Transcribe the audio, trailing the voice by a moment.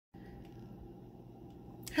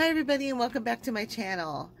Hi everybody, and welcome back to my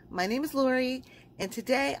channel. My name is Lori, and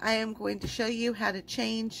today I am going to show you how to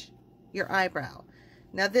change your eyebrow.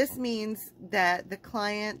 Now this means that the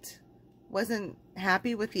client wasn't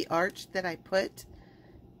happy with the arch that I put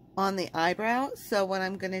on the eyebrow, so what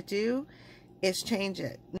I'm going to do is change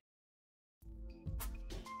it.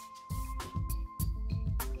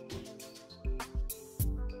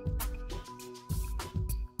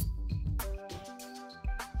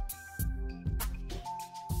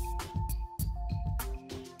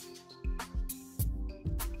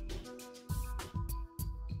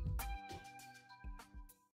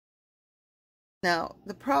 Now,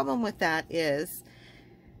 the problem with that is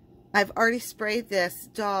I've already sprayed this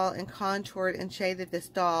doll and contoured and shaded this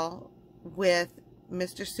doll with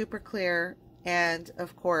Mr. Super Clear and,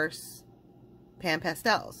 of course,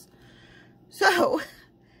 PanPastels. So,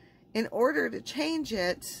 in order to change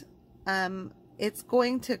it, it's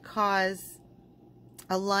going to cause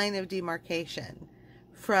a line of demarcation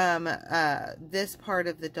from this part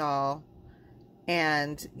of the doll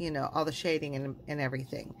and, you know, all the shading and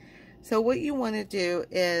everything. So what you want to do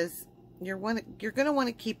is you're going to want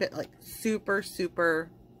to keep it like super,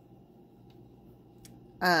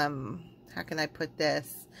 how can I put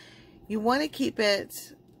this? You want to keep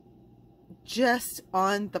it just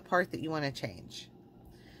on the part that you want to change.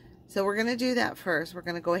 So we're going to do that first. We're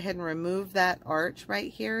going to go ahead and remove that arch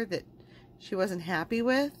right here that she wasn't happy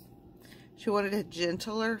with. She wanted a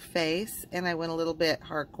gentler face, and I went a little bit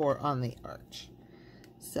hardcore on the arch.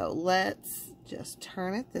 So let's just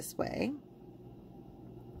turn it this way.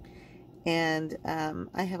 And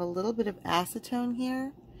I have a little bit of acetone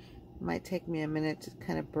here. It might take me a minute to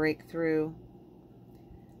kind of break through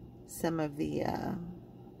some of the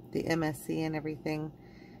MSC and everything,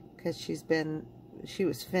 because she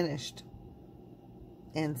was finished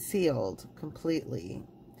and sealed completely.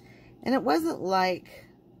 And it wasn't like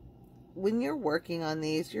when you're working on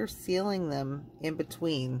these, you're sealing them in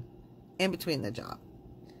between the job.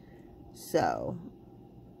 So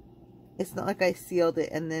it's not like I sealed it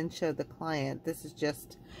and then showed the client. This is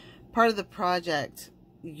just part of the project.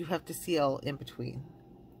 You have to seal in between.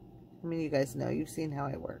 I mean, you guys know, you've seen how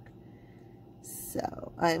I work.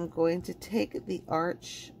 So I'm going to take the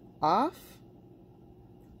arch off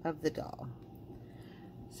of the doll.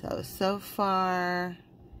 So far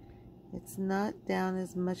it's not down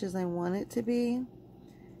as much as I want it to be.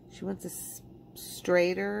 She wants a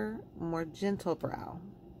straighter, more gentle brow.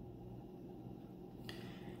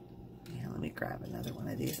 Yeah, let me grab another one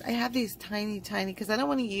of these. I have these tiny, because I don't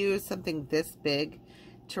want to use something this big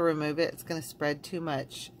to remove it. It's going to spread too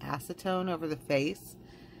much acetone over the face.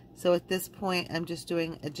 So at this point, I'm just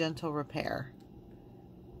doing a gentle repair.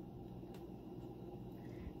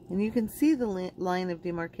 And you can see the line of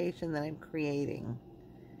demarcation that I'm creating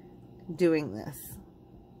doing this.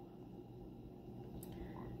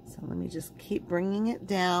 So let me just keep bringing it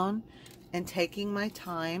down and taking my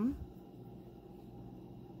time.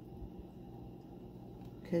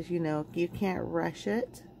 Because, you know, you can't rush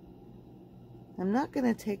it. I'm not going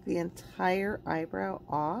to take the entire eyebrow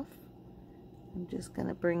off. I'm just going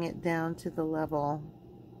to bring it down to the level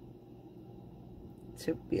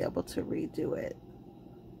to be able to redo it.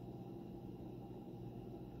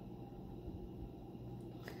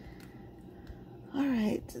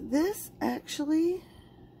 Alright, this actually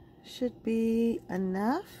should be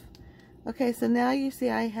enough. Okay, so now you see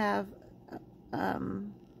I have, I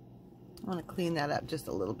want to clean that up just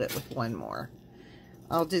a little bit with one more.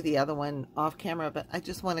 I'll do the other one off camera, but I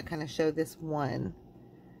just want to kind of show this one.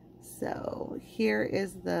 So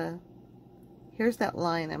here's that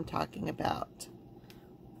line I'm talking about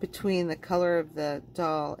between the color of the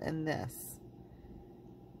doll and this.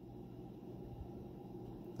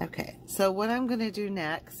 Okay, so what I'm going to do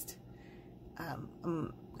next,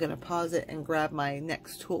 I'm going to pause it and grab my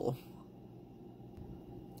next tool.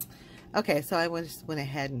 Okay, so I just went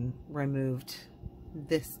ahead and removed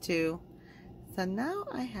this too. So now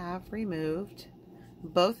I have removed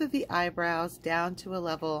both of the eyebrows down to a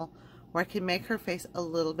level where I can make her face a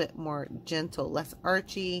little bit more gentle, less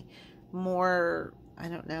archy, more, I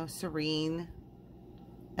don't know, serene,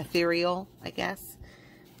 ethereal, I guess.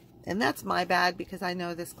 And that's my bad, because I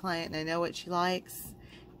know this client and I know what she likes,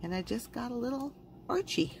 and I just got a little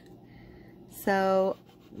archy. So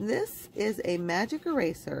this is a magic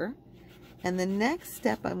eraser, and the next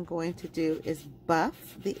step I'm going to do is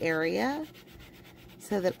buff the area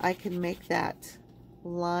so that I can make that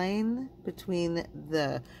line between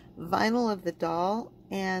the vinyl of the doll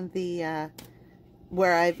and the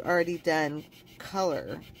where I've already done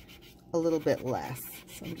color a little bit less.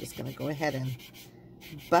 So I'm just going to go ahead and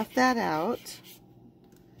buff that out.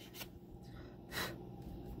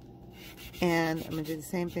 And I'm going to do the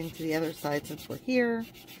same thing to the other side since we're here.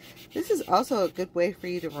 This is also a good way for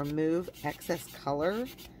you to remove excess color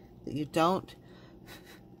that you don't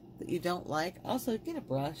like. Also, get a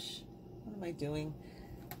brush. What am I doing?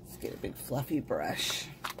 Let's get a big fluffy brush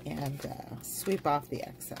and sweep off the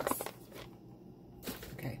excess.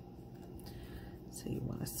 Okay. So you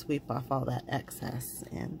want to sweep off all that excess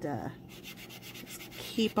and just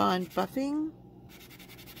keep on buffing.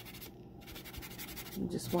 You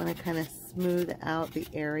just want to kind of smooth out the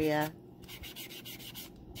area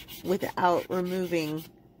without removing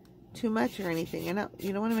too much or anything. You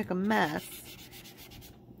don't want to make a mess.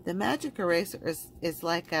 The magic eraser is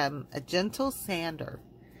like a gentle sander.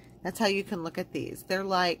 That's how you can look at these. They're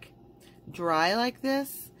like dry like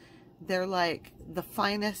this. They're like the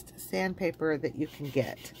finest sandpaper that you can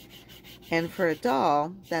get. And for a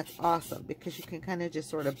doll, that's awesome because you can kind of just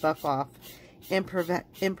sort of buff off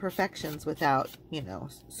imperfections without, you know,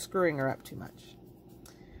 screwing her up too much.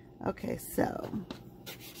 Okay, so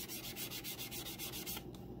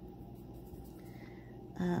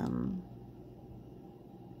I'm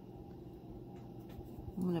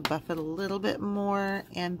going to buff it a little bit more,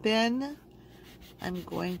 and then I'm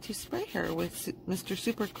going to spray her with Mr.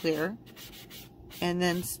 Super Clear and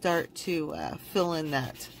then start to fill in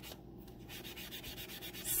that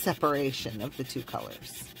separation of the two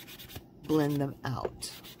colors. Blend them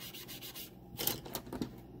out.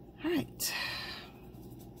 All right.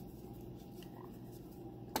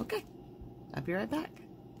 Okay, I'll be right back.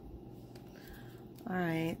 All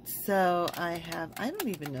right, so I don't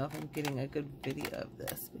even know if I'm getting a good video of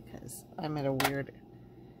this because I'm at a weird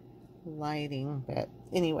lighting, but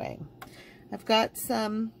anyway, I've got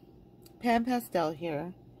some pan pastel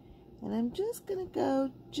here, and I'm just gonna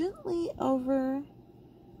go gently over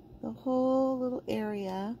the whole little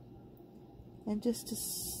area and just to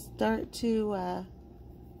start to I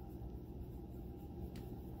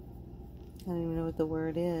don't even know what the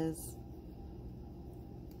word is.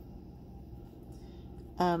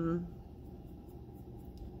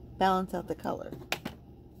 Balance out the color.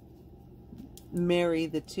 Marry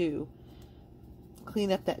the two.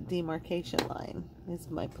 Clean up that demarcation line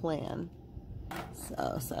is my plan.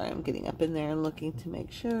 So, sorry, I'm getting up in there and looking to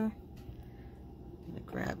make sure. I'm going to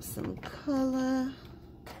grab some color.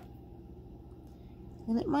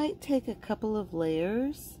 And it might take a couple of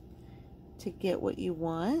layers to get what you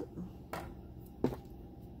want.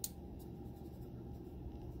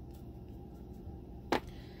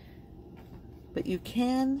 But you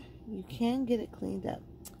can get it cleaned up.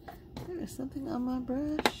 There is something on my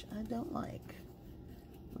brush I don't like.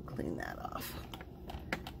 I'll clean that off.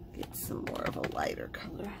 Get some more of a lighter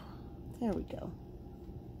color. There we go.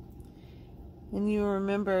 And you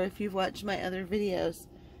remember, if you've watched my other videos,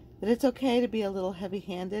 that it's okay to be a little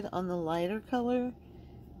heavy-handed on the lighter color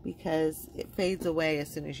because it fades away as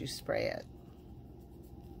soon as you spray it.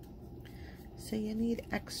 So you need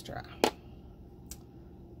extra.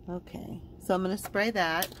 Okay, so I'm going to spray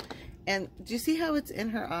that. And do you see how it's in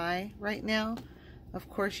her eye right now? Of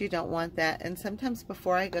course you don't want that. And sometimes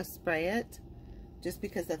before I go spray it, just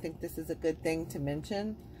because I think this is a good thing to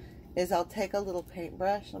mention, is I'll take a little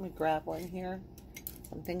paintbrush. Let me grab one here.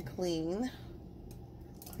 Something clean.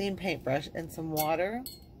 Clean paintbrush and some water.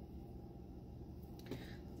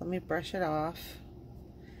 Let me brush it off.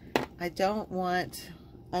 I don't want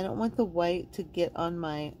the white to get on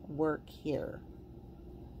my work here.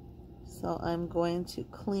 So I'm going to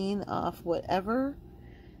clean off whatever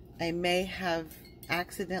I may have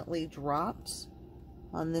accidentally dropped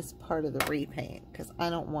on this part of the repaint, because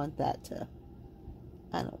I don't want that to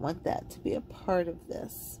be a part of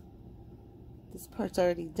this. This part's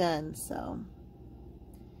already done, so.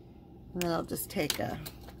 And then I'll just take a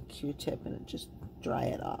Q-tip and just dry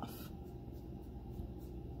it off.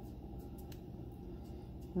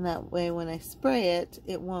 And that way when I spray it,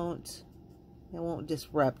 it won't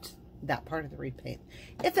disrupt that part of the repaint,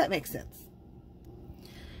 if that makes sense.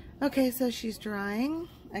 Okay, so she's drying.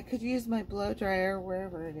 I could use my blow dryer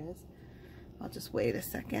wherever it is. I'll just wait a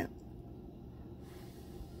second.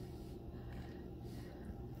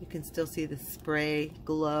 You can still see the spray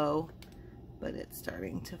glow, but it's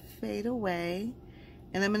starting to fade away.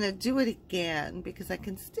 And I'm going to do it again because I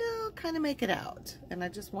can still kind of make it out. And I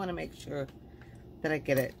just want to make sure that I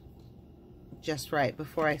get it just right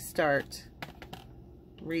before I start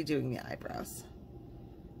redoing the eyebrows.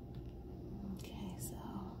 Okay, so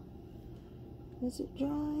is it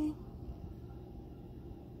dry?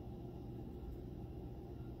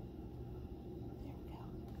 There we go.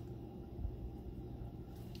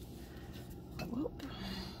 Whoop.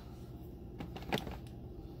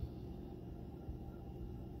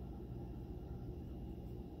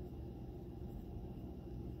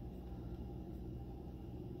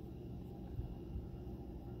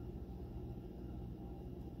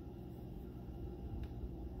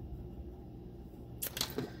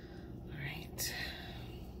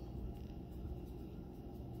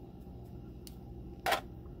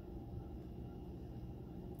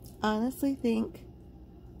 honestly think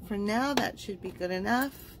for now that should be good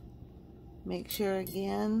enough. Make sure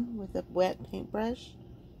again with a wet paintbrush,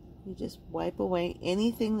 you just wipe away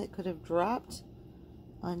anything that could have dropped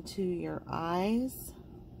onto your eyes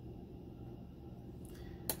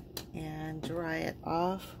and dry it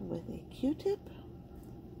off with a Q-tip.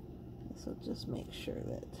 This will just make sure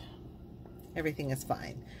that everything is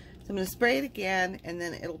fine. So I'm going to spray it again, and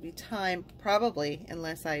then it'll be time, probably,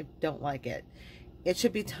 unless I don't like it, it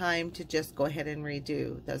should be time to just go ahead and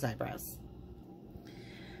redo those eyebrows.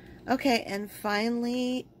 Okay, and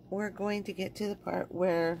finally, we're going to get to the part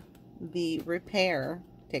where the repair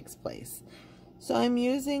takes place. So I'm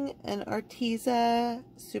using an Arteza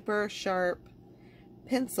super sharp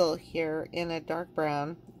pencil here in a dark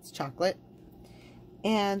brown. It's chocolate.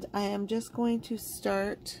 And I am just going to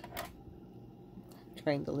start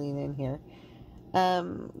trying to lean in here,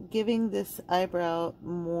 giving this eyebrow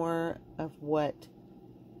more of what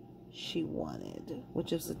she wanted,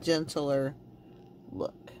 which is a gentler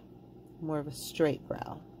look, more of a straight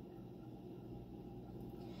brow.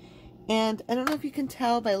 And I don't know if you can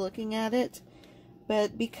tell by looking at it,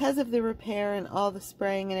 but because of the repair and all the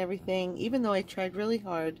spraying and everything, even though I tried really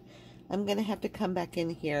hard, I'm going to have to come back in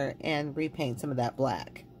here and repaint some of that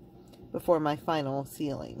black before my final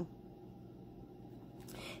sealing.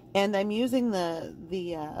 And I'm using this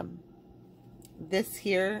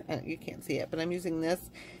here, you can't see it, but I'm using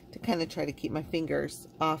this to kind of try to keep my fingers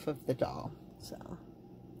off of the doll. So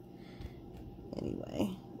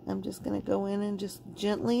anyway, I'm just going to go in and just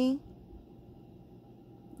gently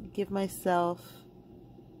give myself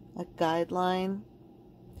a guideline,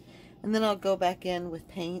 and then I'll go back in with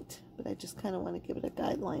paint, but I just kind of want to give it a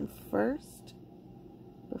guideline first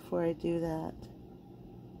before I do that.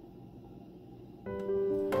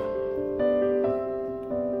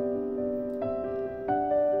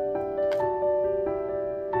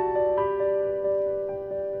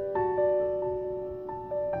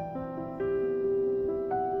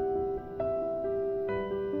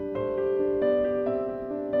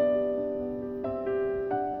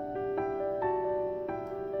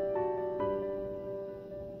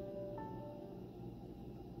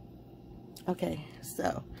 Okay,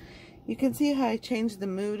 so you can see how I changed the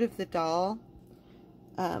mood of the doll.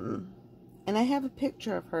 And I have a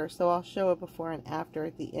picture of her, so I'll show it before and after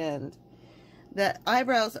at the end. The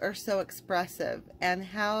eyebrows are so expressive, and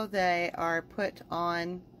how they are put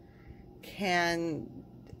on can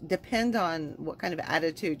depend on what kind of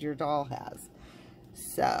attitude your doll has.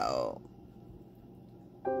 So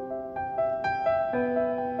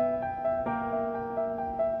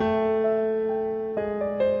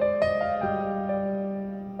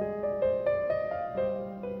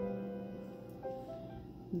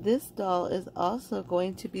this doll is also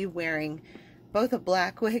going to be wearing both a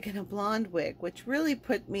black wig and a blonde wig, which really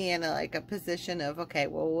put me in a position of, okay,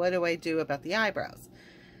 well, what do I do about the eyebrows?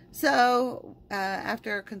 So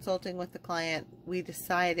after consulting with the client, we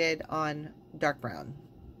decided on dark brown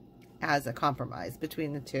as a compromise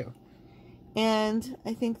between the two. And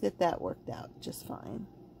I think that that worked out just fine.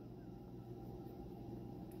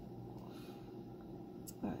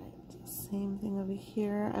 All right, same thing over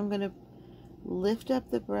here. I'm going to lift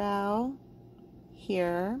up the brow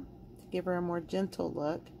here to give her a more gentle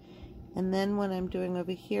look, and then what I'm doing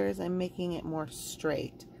over here is I'm making it more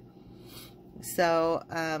straight, so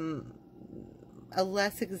a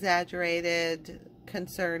less exaggerated,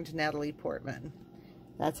 concerned Natalie Portman.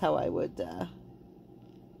 That's how I would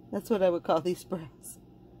that's what I would call these brows.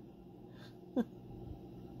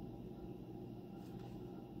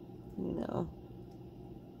 You know,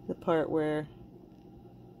 the part where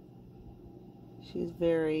she's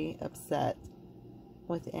very upset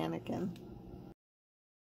with Anakin.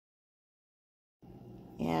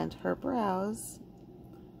 And her brows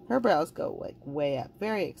go like way up.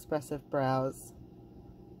 Very expressive brows.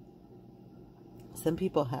 Some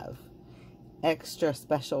people have extra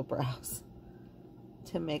special brows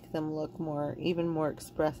to make them look more, even more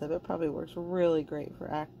expressive. It probably works really great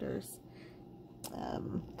for actors.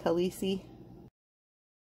 Khaleesi.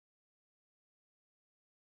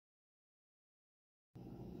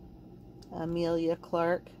 Amelia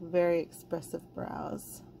Clark, very expressive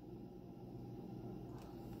brows.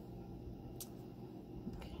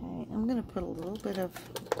 Okay, I'm going to put a little bit of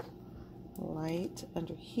light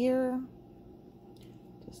under here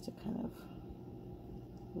just to kind of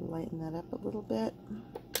lighten that up a little bit,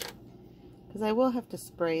 because I will have to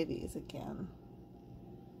spray these again.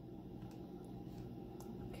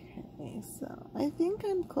 Okay, so I think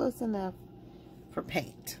I'm close enough for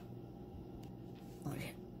paint.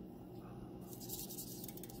 Okay.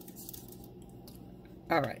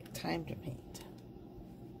 All right, time to paint.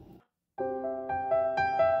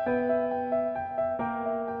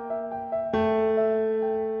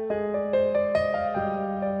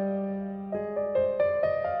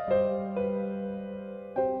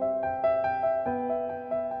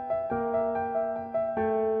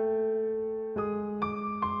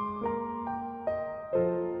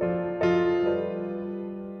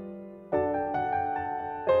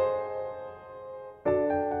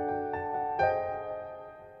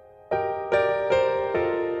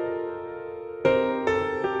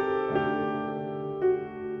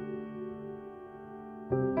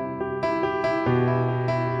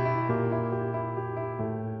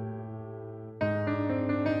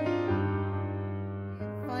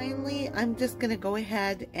 I'm just going to go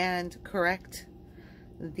ahead and correct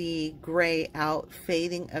the gray out,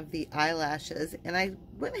 fading of the eyelashes. And I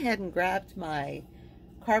went ahead and grabbed my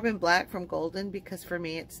Carbon Black from Golden because for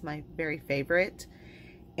me it's my very favorite.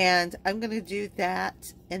 And I'm going to do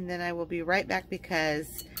that, and then I will be right back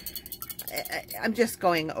because I'm just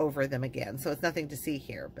going over them again, so it's nothing to see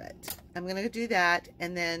here, but I'm going to do that,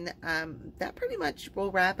 and then that pretty much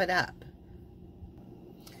will wrap it up.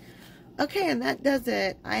 Okay, and that does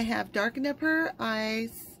it. I have darkened up her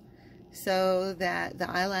eyes so that the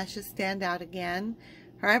eyelashes stand out again.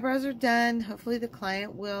 Her eyebrows are done. Hopefully the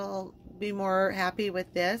client will be more happy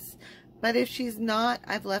with this. But if she's not,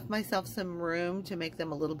 I've left myself some room to make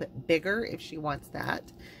them a little bit bigger if she wants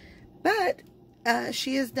that. But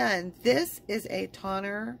she is done. This is a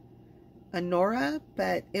toner, a Nora,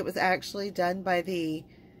 but it was actually done by the,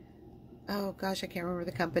 oh gosh, I can't remember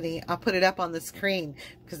the company. I'll put it up on the screen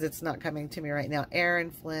because it's not coming to me right now.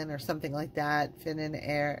 Aaron Flynn or something like that. Finn and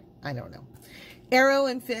Air, I don't know. Arrow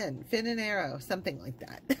and Finn. Finn and Arrow, something like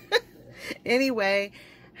that. Anyway,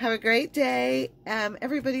 have a great day.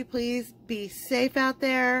 Everybody please be safe out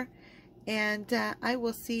there. And I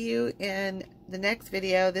will see you in the next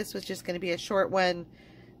video. This was just going to be a short one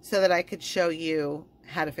so that I could show you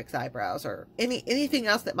how to fix eyebrows or anything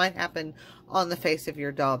else that might happen on the face of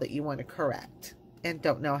your doll that you want to correct and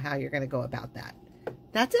don't know how you're going to go about that.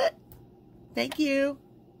 That's it. Thank you.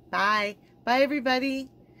 Bye. Bye, everybody.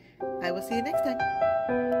 I will see you next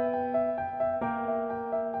time.